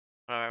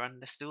Alright,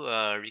 let's do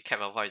a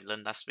recap of what you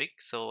learned last week.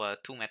 So,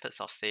 two methods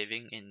of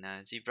saving in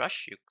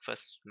Zbrush.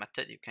 First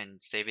method, you can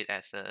save it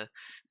as a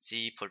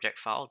z project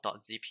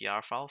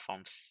file.zpr file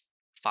from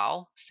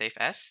file save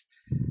as.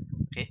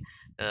 Okay,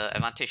 the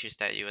advantage is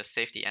that you will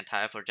save the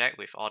entire project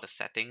with all the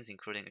settings,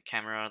 including the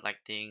camera,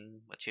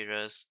 lighting,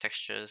 materials,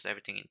 textures,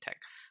 everything intact.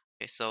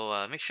 Okay,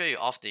 so make sure you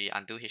off the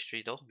undo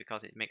history though,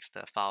 because it makes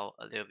the file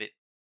a little bit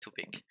too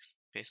big.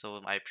 Okay,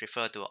 so I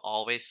prefer to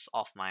always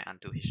off my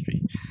undo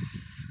history.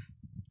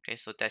 Okay,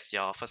 so that's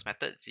your first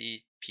method,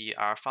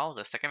 ZPR file.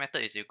 The second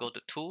method is you go to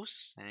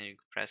Tools and you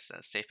press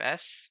Save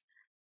As,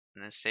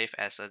 and then save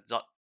as a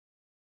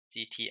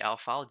 .ztl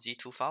file,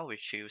 Z2 file,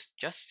 which you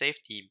just save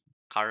the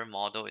current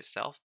model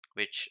itself,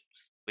 which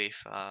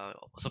with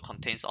also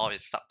contains all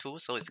its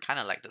subtools, so it's kind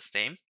of like the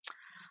same.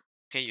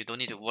 Okay, you don't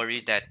need to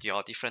worry that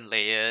your different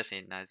layers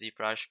in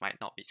ZBrush might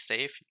not be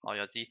safe, or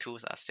your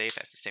Z2s are safe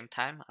at the same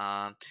time.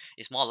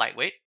 It's more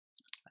lightweight,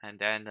 and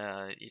then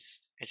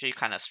it's actually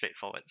kind of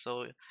straightforward.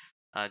 So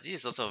this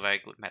is also a very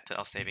good method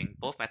of saving.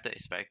 Both method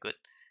is very good.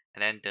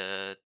 And then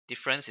the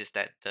difference is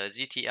that the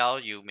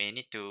ZTL, you may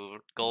need to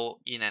go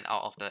in and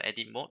out of the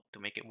edit mode to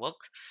make it work.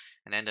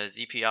 And then the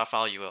ZPR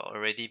file, you will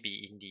already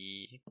be in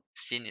the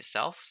scene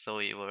itself, so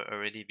it will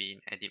already be in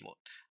edit mode.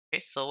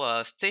 Okay,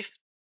 so save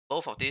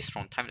both of these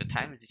from time to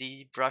time.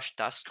 ZBrush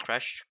does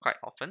crash quite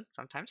often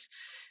sometimes.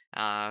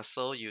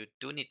 So you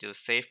do need to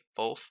save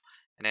both,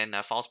 and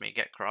then files may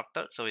get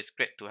corrupted, so it's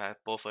great to have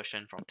both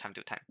versions from time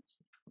to time.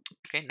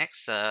 Okay,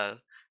 next,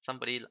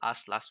 somebody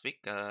asked last week,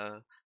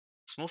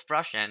 smooth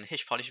brush and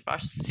hPolish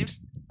brush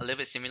seems a little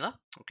bit similar,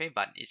 okay,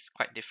 but it's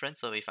quite different.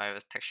 So if I have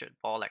a textured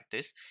ball like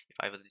this, if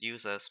I would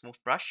use a smooth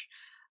brush,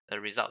 the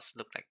results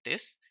look like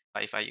this.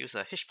 But if I use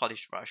a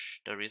hPolish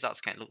brush, the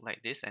results can look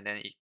like this, and then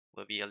it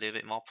will be a little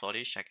bit more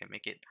polished. I can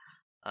make it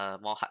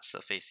more hard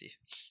surfacey.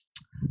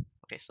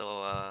 Okay,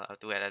 so I'll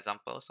do an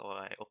example. So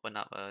I open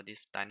up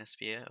this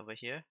dynamesh over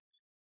here,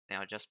 and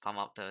I'll just pump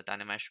up the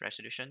dynamesh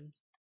resolution.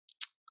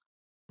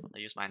 I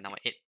use my number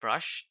 8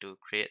 brush to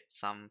create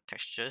some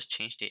textures,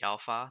 change the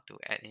alpha to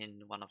add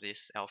in one of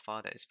these alpha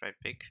that is very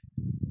big.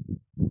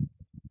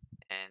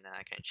 And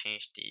I can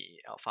change the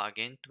alpha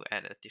again to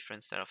add a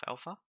different set of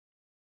alpha.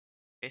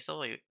 Okay, so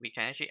we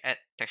can actually add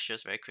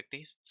textures very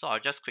quickly. So I'll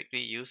just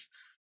quickly use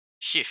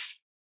Shift.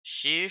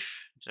 Shift,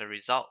 the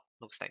result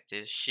looks like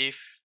this.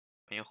 Shift,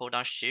 when you hold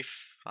down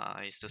Shift,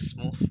 is to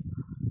smooth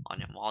on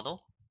your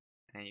model.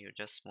 And you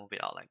just move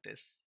it out like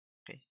this.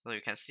 Okay, so you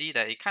can see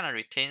that it kind of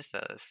retains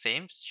the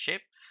same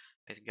shape,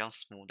 but it becomes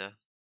smoother.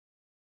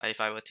 But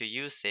if I were to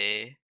use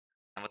a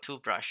number 2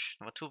 brush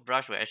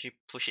will actually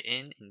push it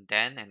in,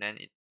 indent, and then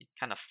it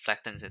kind of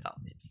flattens it out.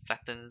 It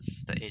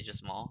flattens the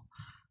edges more.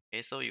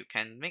 Okay, so you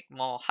can make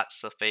more hard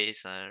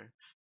surface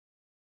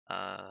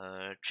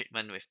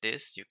treatment with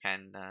this. You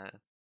can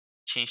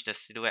change the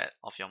silhouette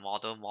of your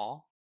model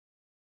more,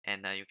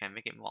 and you can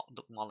make it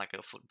look more like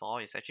a football.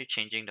 It's actually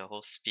changing the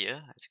whole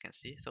sphere, as you can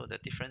see. So the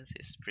difference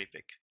is pretty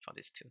big for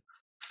these two.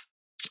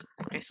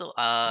 Okay, so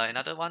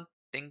another one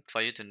thing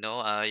for you to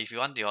know, if you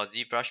want your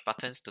ZBrush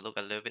buttons to look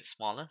a little bit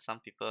smaller, some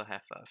people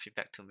have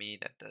feedback to me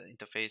that the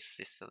interface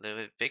is a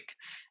little bit big.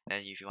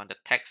 And if you want the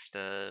text,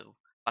 the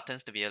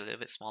buttons to be a little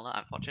bit smaller,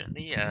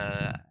 unfortunately,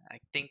 I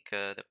think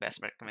the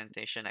best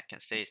recommendation I can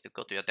say is to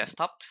go to your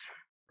desktop,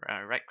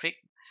 right click,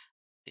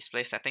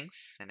 display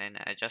settings, and then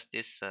adjust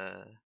this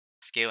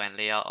scale and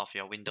layout of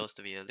your windows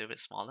to be a little bit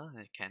smaller.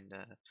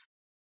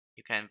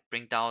 You can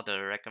bring down the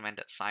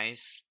recommended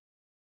size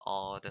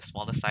or the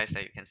smaller size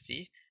that you can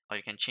see, or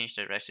you can change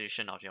the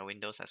resolution of your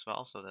windows as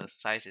well, so the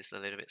size is a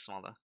little bit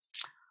smaller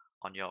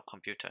on your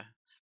computer.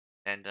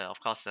 And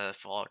of course,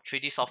 for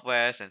 3D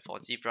softwares and for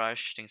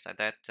ZBrush, things like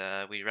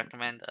that, we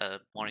recommend a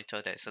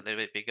monitor that's a little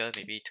bit bigger,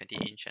 maybe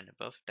 20-inch and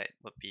above. That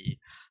would be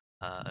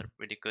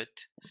really good.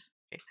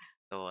 Okay,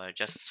 so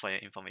just for your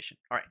information.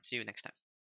 All right, see you next time.